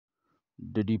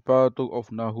The departure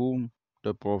of Nahum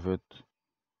the prophet.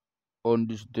 On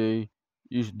this day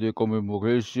is the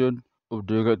commemoration of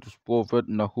the righteous prophet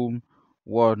Nahum,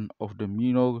 one of the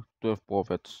minor 12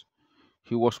 prophets.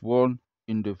 He was born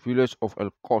in the village of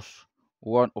El-Kos,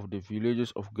 one of the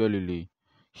villages of Galilee.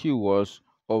 He was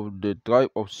of the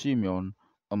tribe of Simeon.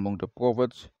 Among the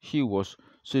prophets, he was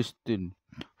 16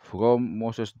 from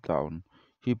Moses down.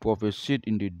 He prophesied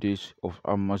in the days of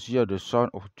Amaziah the son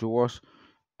of Joash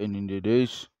and in the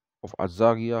days of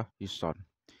Azariah his son.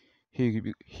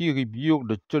 He rebuked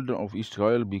the children of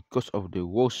Israel because of the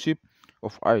worship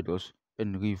of idols,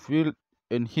 and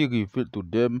he revealed to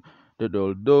them that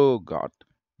although God,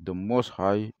 the Most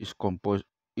High, is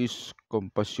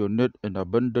compassionate and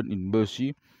abundant in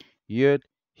mercy, yet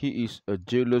he is a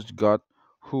jealous God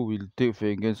who will take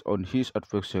vengeance on his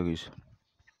adversaries.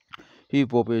 He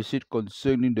prophesied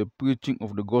concerning the preaching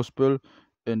of the gospel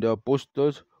and the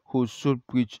apostles who should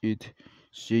preach it,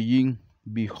 saying,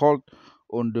 Behold,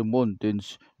 on the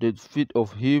mountains the feet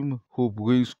of him who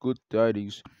brings good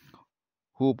tidings,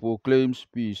 who proclaims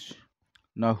peace.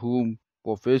 Nahum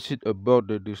prophesied about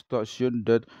the destruction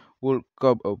that would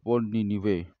come upon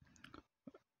Nineveh.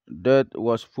 That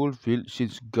was fulfilled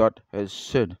since God had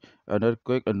sent an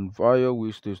earthquake and fire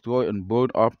which destroyed and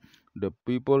burned up the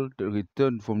people that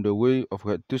returned from the way of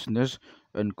righteousness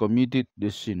and committed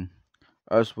the sin.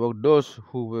 As for those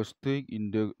who were strict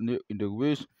in their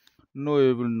ways, no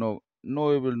evil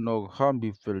nor harm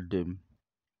befell them.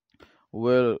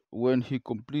 Well, when he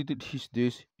completed his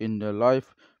days in a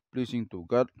life pleasing to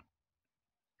God,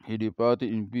 he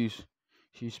departed in peace.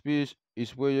 His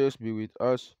prayers be with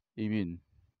us. Amen.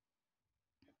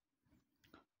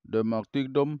 The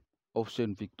Martyrdom of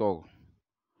St. Victor.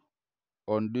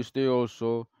 On this day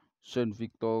also, St.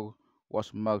 Victor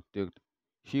was martyred.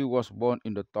 He was born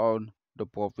in the town, the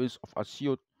province of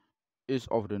Asyut, east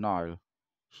of the Nile.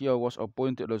 He was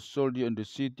appointed a soldier in the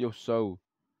city of Sau.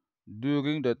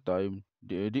 During that time,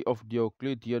 the edict of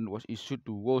Diocletian was issued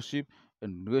to worship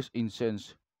and raise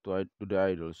incense to the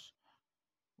idols.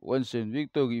 When St.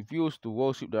 Victor refused to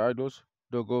worship the idols,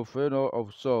 the governor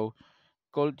of Sau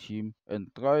called him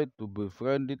and tried to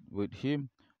befriend it with him,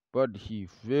 but he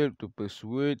failed to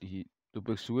persuade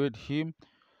him.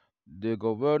 The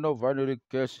governor finally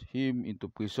cast him into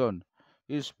prison.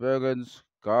 His parents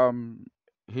came,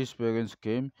 his parents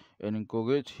came and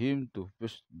encouraged him to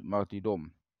face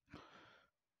martyrdom.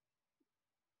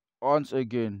 Once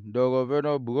again, the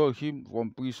governor brought him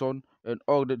from prison and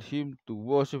ordered him to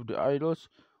worship the idols,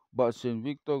 but Saint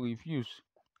Victor refused.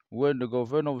 When the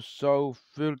governor of Saul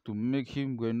failed to make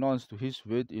him renounce to his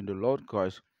faith in the Lord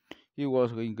Christ, he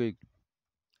was angry.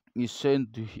 He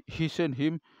sent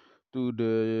him to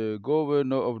the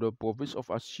governor of the province of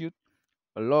Asyut,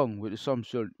 along with some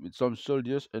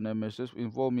soldiers and a message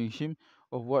informing him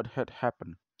of what had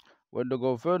happened. When the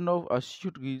governor of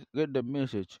Asyut read the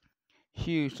message,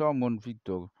 he summoned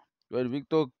Victor. When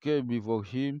Victor came before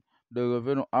him, the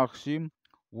governor asked him,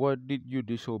 Why did you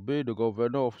disobey the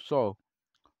governor of Saul?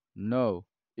 Now,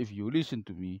 if you listen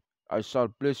to me, I shall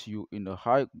place you in a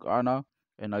high honor,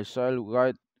 and I shall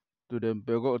write to the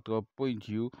emperor to appoint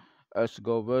you as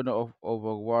governor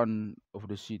over one of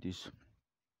the cities.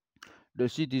 The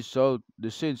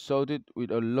saints shouted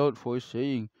with a loud voice,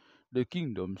 saying, The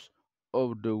kingdoms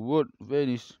of the world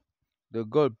vanish, the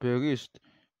god perished,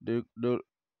 the, the,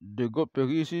 the god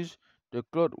perishes, the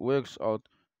cloth wears out,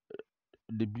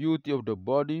 the beauty of the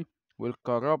body will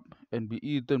corrupt and be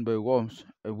eaten by worms,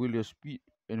 and will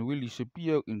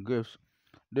disappear in graves.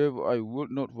 Therefore I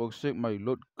would not forsake my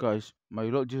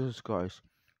Lord Jesus Christ,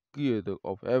 creator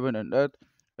of heaven and earth,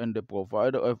 and the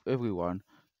provider of everyone,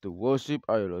 to worship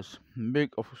idols, made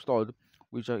of stone,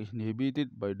 which are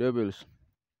inhabited by devils.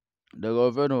 The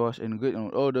governor was angry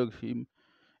and ordered him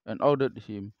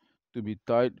to be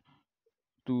tied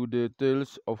to the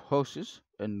tails of horses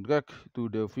and dragged to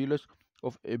the village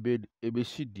of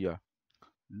Ebesidia.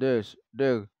 There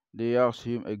they asked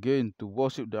him again to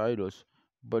worship the idols,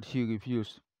 but he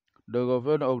refused. The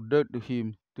governor ordered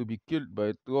him to be killed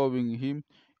by throwing him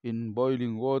in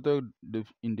boiling water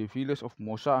in the village of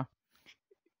Mosa,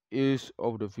 east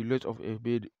of the village of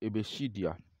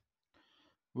Ebesidia.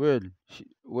 When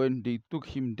they took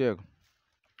him there,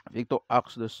 Victor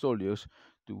asked the soldiers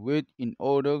to wait in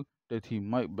order that he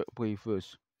might pray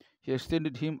first. He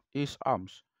extended him his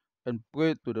arms and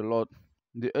prayed to the Lord.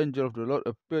 The angel of the Lord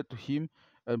appeared to him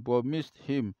and promised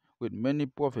him with many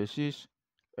prophecies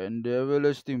and the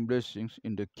everlasting blessings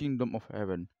in the kingdom of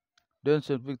heaven. Then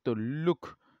Saint Victor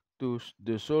looked to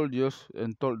the soldiers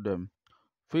and told them,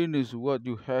 Finish what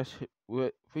you have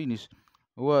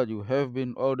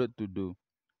been ordered to do.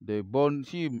 They bound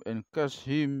him and cast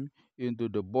him into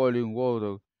the boiling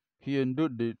water. He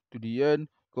endured to the end,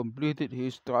 completed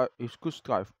his good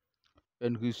strife,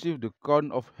 and received the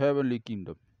crown of heavenly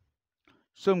kingdom.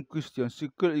 Some Christians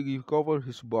secretly recovered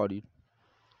his body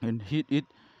and hid it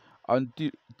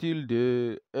until till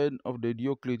the end of the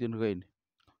Diocletian reign.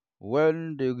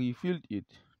 When they revealed it,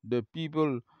 the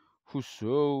people who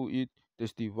saw it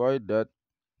testified that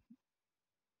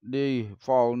they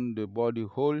found the body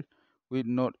whole, with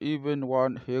not even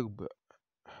one hair,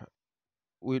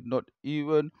 with not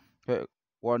even hair,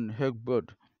 one hair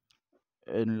bird,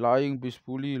 and lying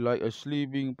peacefully like a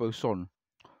sleeping person.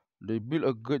 They built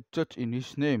a great church in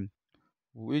his name,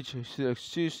 which still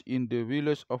exists in the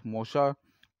village of Mosa,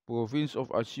 province of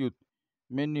Asyut.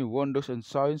 Many wonders and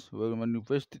signs were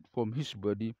manifested from his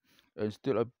body and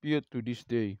still appear to this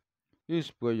day.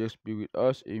 His prayers be with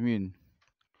us. Amen.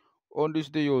 On this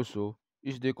day also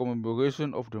is the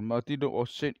commemoration of the martyrdom of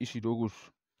Saint Isidorus.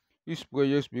 His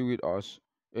prayers be with us,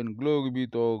 and glory be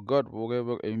to our God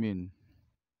forever. Amen.